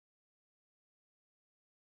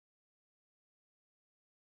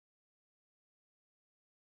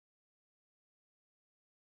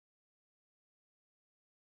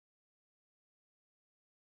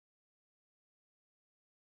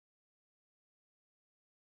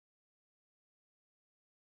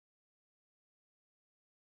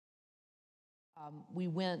We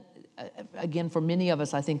went, again, for many of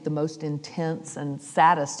us, I think the most intense and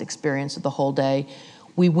saddest experience of the whole day,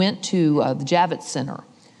 we went to the Javits Center,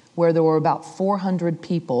 where there were about 400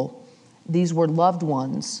 people. These were loved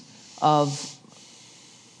ones of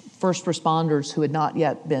first responders who had not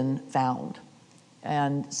yet been found.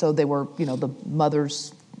 And so they were, you know, the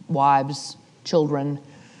mothers, wives, children,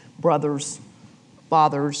 brothers,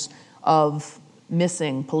 fathers of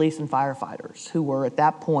missing police and firefighters who were at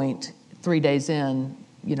that point, 3 days in,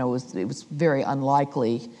 you know, it was very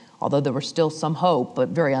unlikely, although there was still some hope, but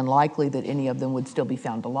very unlikely that any of them would still be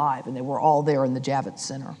found alive. And they were all there in the Javits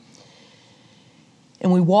Center.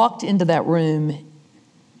 And we walked into that room,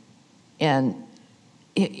 and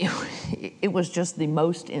it was just the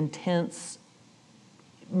most intense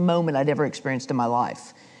moment I'd ever experienced in my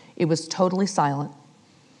life. It was totally silent.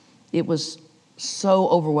 It was so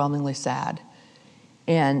overwhelmingly sad.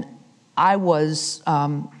 And I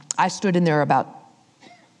stood in there about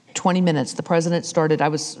 20 minutes. The president started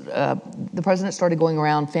going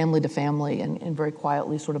around family to family and very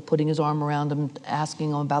quietly sort of putting his arm around them,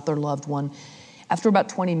 asking them about their loved one. After about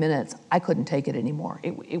 20 minutes, I couldn't take it anymore.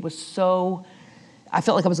 It was so, I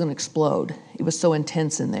felt like I was gonna explode. It was so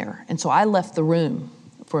intense in there. And so I left the room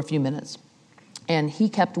for a few minutes. And he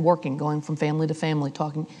kept working, going from family to family,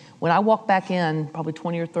 talking. When I walked back in, probably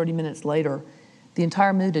 20 or 30 minutes later, the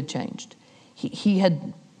entire mood had changed. He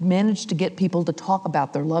had managed to get people to talk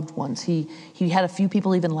about their loved ones. He had a few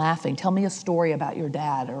people even laughing. Tell me a story about your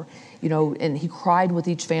dad, or, you know, and he cried with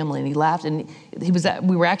each family and he laughed. And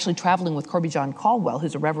we were actually traveling with Kirby John Caldwell,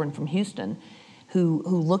 who's a reverend from Houston, who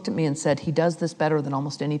looked at me and said, he does this better than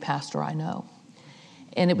almost any pastor I know.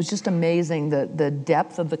 And it was just amazing, the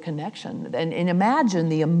depth of the connection. And imagine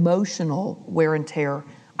the emotional wear and tear.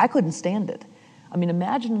 I couldn't stand it. I mean,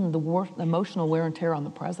 imagine the emotional wear and tear on the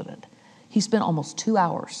president. He spent almost 2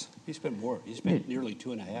 hours. He spent more. He spent nearly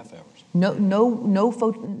 2.5 hours.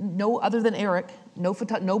 No, other than Eric,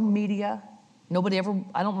 no media, nobody ever,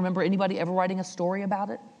 I don't remember anybody ever writing a story about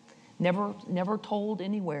it. Never told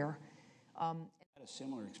anywhere. I had a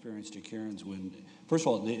similar experience to Karen's when, first of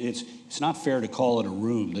all, it's not fair to call it a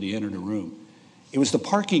room, that he entered a room. It was the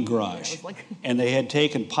parking garage, and they had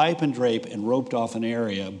taken pipe and drape and roped off an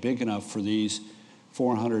area big enough for these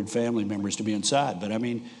 400 family members to be inside. But I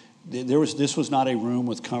mean, this was not a room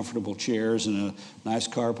with comfortable chairs and a nice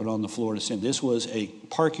carpet on the floor to sit. This was a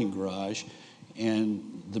parking garage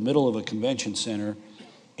in the middle of a convention center.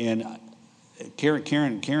 And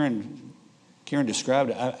Karen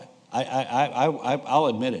described it. I'll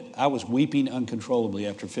admit it. I was weeping uncontrollably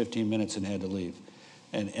after 15 minutes and had to leave.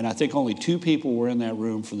 And I think only 2 people were in that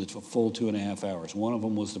room for the full 2.5 hours. One of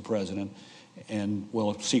them was the president, and,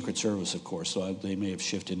 well, Secret Service, of course, so they may have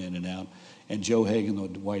shifted in and out. And Joe Hagan,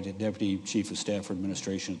 the Deputy Chief of Staff for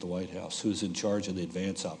Administration at the White House, who's in charge of the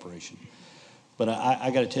advance operation. But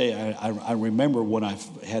I got to tell you, I remember when I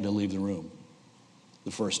had to leave the room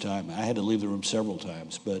the first time. I had to leave the room several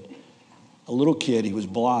times, but a little kid, he was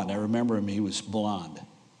blonde. I remember him, he was blonde,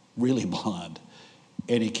 really blonde.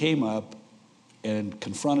 And he came up and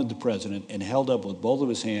confronted the president and held up with both of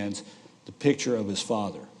his hands the picture of his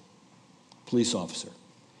father, police officer,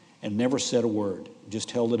 and never said a word,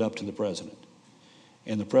 just held it up to the president.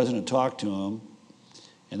 And the president talked to him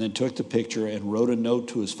and then took the picture and wrote a note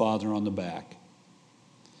to his father on the back.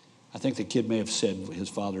 I think the kid may have said his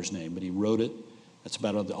father's name, but he wrote it. That's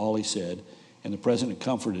about all he said. And the president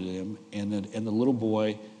comforted him, and the little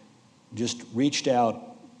boy just reached out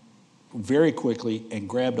very quickly and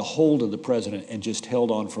grabbed a hold of the president and just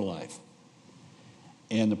held on for life.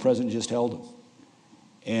 And the president just held him.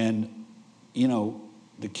 And, you know,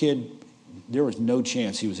 the kid, there was no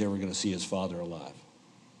chance he was ever going to see his father alive.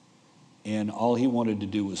 And all he wanted to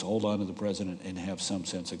do was hold on to the president and have some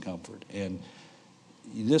sense of comfort. And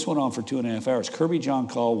this went on for 2.5 hours. Kirby John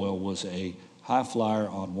Caldwell was a high flyer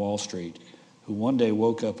on Wall Street who one day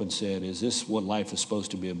woke up and said, is this what life is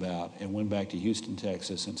supposed to be about? And went back to Houston,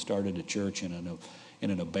 Texas, and started a church in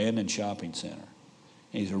an abandoned shopping center.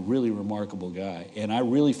 And he's a really remarkable guy. And I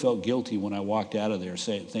really felt guilty when I walked out of there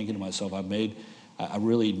thinking to myself, I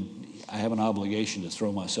have an obligation to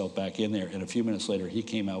throw myself back in there. And a few minutes later, he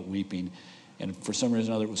came out weeping. And for some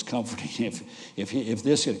reason or other, it was comforting. If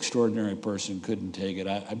this extraordinary person couldn't take it,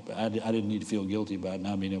 I didn't need to feel guilty about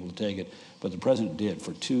not being able to take it. But the president did.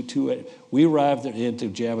 For we arrived into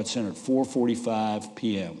Javits Center at 4:45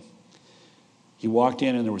 p.m. He walked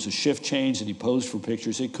in, and there was a shift change, and he posed for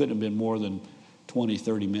pictures. It couldn't have been more than 20,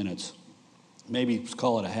 30 minutes. Maybe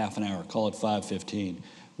call it a half an hour, call it 5:15.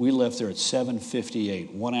 We left there at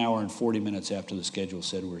 7:58, 1 hour and 40 minutes after the schedule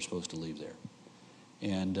said we were supposed to leave there.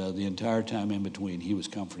 And the entire time in between, he was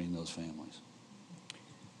comforting those families.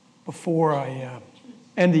 before I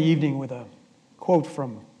end the evening with a quote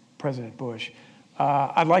from President Bush,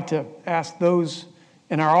 I'd like to ask those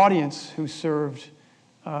in our audience who served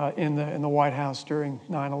in the White House during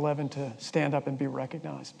 9/11 to stand up and be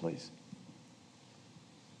recognized, please.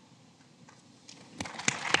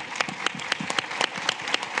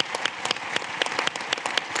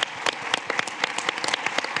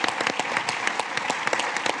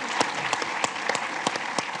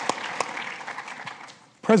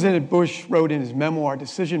 President Bush wrote in his memoir,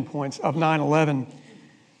 Decision Points of 9/11,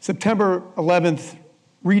 September 11th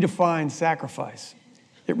redefined sacrifice.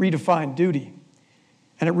 It redefined duty,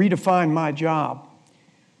 and it redefined my job.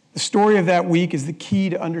 The story of that week is the key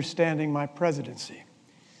to understanding my presidency.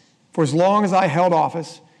 For as long as I held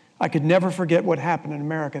office, I could never forget what happened in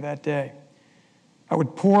America that day. I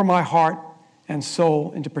would pour my heart and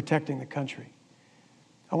soul into protecting the country.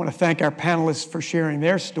 I want to thank our panelists for sharing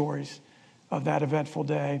their stories of that eventful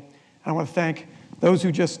day. And I want to thank those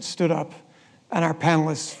who just stood up and our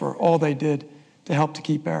panelists for all they did to help to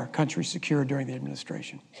keep our country secure during the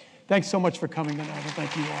administration. Thanks so much for coming tonight, and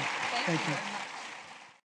thank you all. Thank you.